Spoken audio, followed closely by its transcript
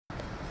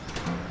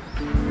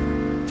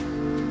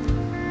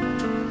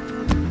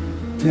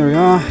Here we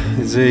are,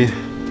 it's the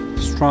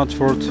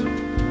Stratford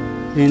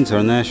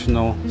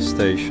International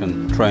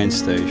Station, train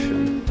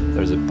station.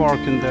 There's a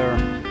parking there.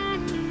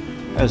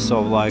 It's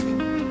sort of like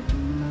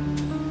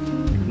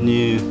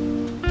new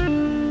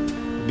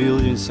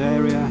buildings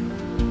area,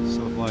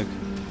 sort of like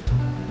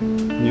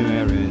new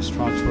area in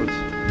Stratford.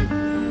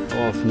 A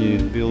lot of new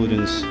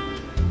buildings,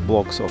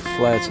 blocks of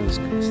flats and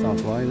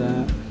stuff like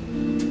that.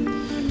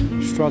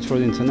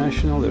 Stratford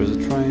International, there's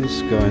a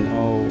trains going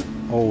all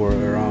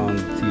over around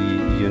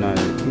the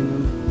United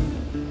Kingdom.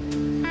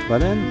 But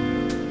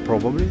then,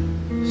 probably,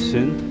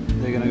 soon,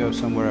 they're gonna go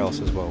somewhere else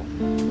as well.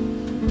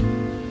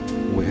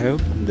 We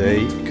hope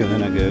they're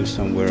gonna go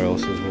somewhere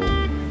else as well.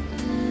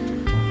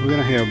 We're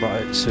gonna hear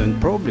about it soon,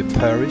 probably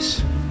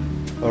Paris,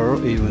 or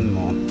even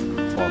more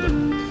farther.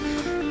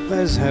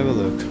 Let's have a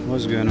look,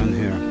 what's going on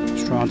here.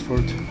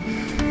 Stratford,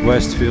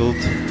 Westfield,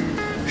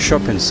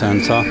 shopping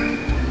center.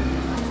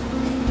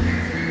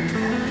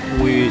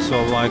 We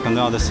sort of like on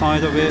the other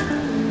side of it,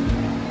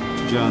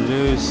 John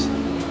Lewis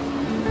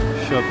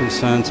shopping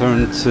center,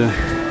 and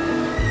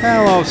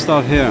a lot of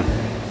stuff here.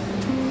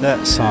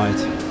 That side,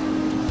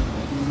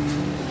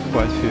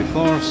 quite a few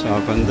floors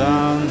up and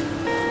down,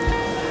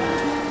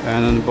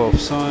 and on both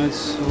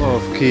sides a lot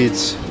of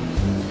kids,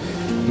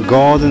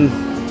 garden,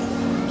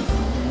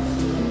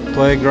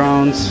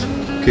 playgrounds.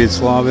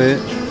 Kids love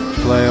it,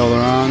 play all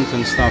around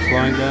and stuff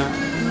like that.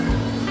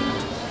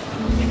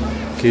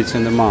 Kids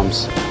and the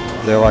moms,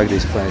 they like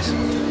this place.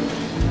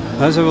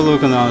 Let's have a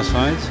look on the other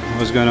side.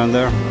 What's going on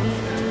there?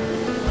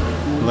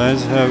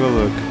 Let's have a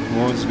look.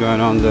 What's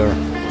going on there?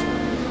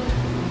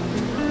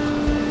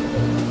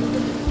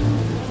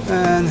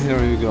 And here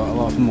we go. A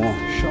lot more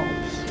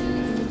shops,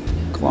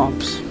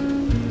 clubs,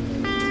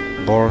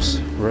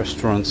 bars,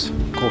 restaurants,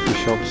 coffee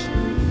shops,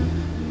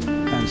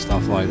 and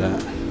stuff like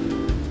that.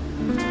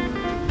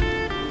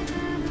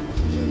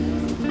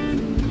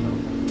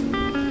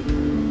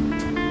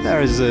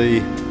 There is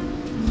a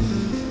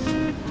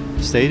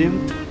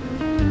stadium.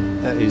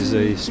 That is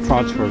a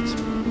Stratford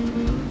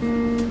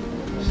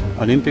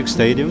Olympic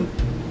Stadium,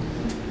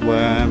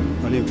 where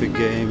Olympic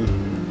game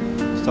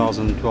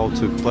 2012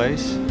 took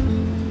place.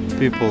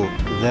 People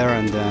there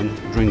and then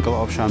drink a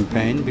lot of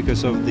champagne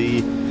because of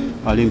the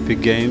Olympic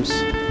Games,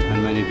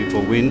 and many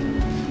people win.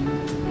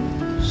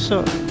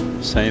 So,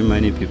 same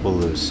many people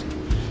lose.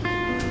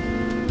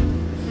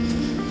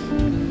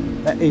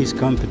 That is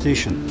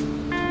competition.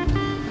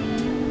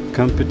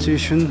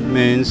 Competition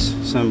means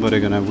somebody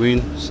gonna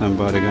win,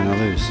 somebody gonna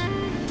lose.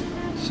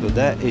 So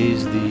that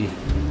is the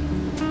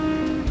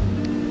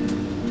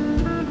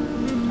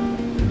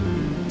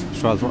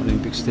Stratford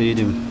Olympic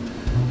Stadium,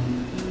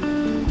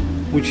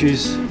 which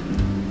is,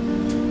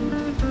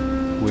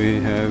 we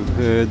have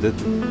heard that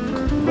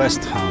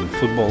West Ham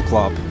Football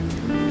Club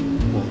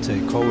will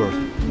take over.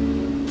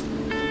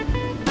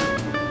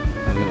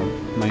 They're gonna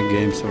make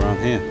games around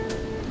here.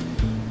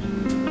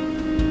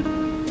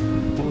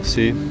 We'll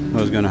see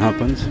what's gonna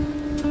happen.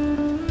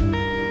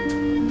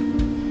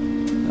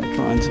 They're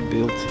trying to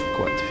build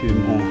quite a few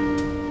more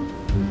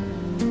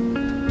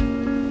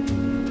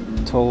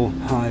tall,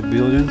 high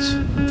buildings.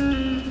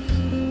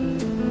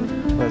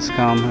 Let's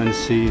come and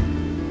see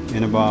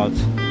in about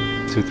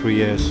 2-3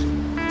 years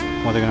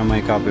what they're gonna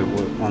make up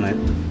on it.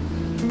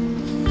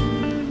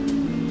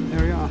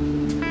 There we are.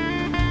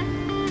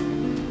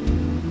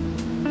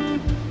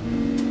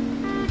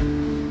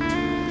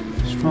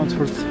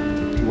 Stratford,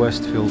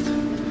 Westfield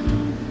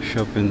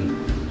shopping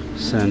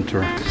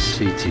center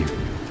city.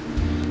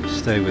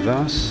 Stay with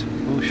us,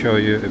 we'll show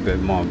you a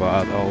bit more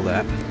about all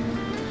that.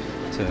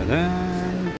 Ta-da!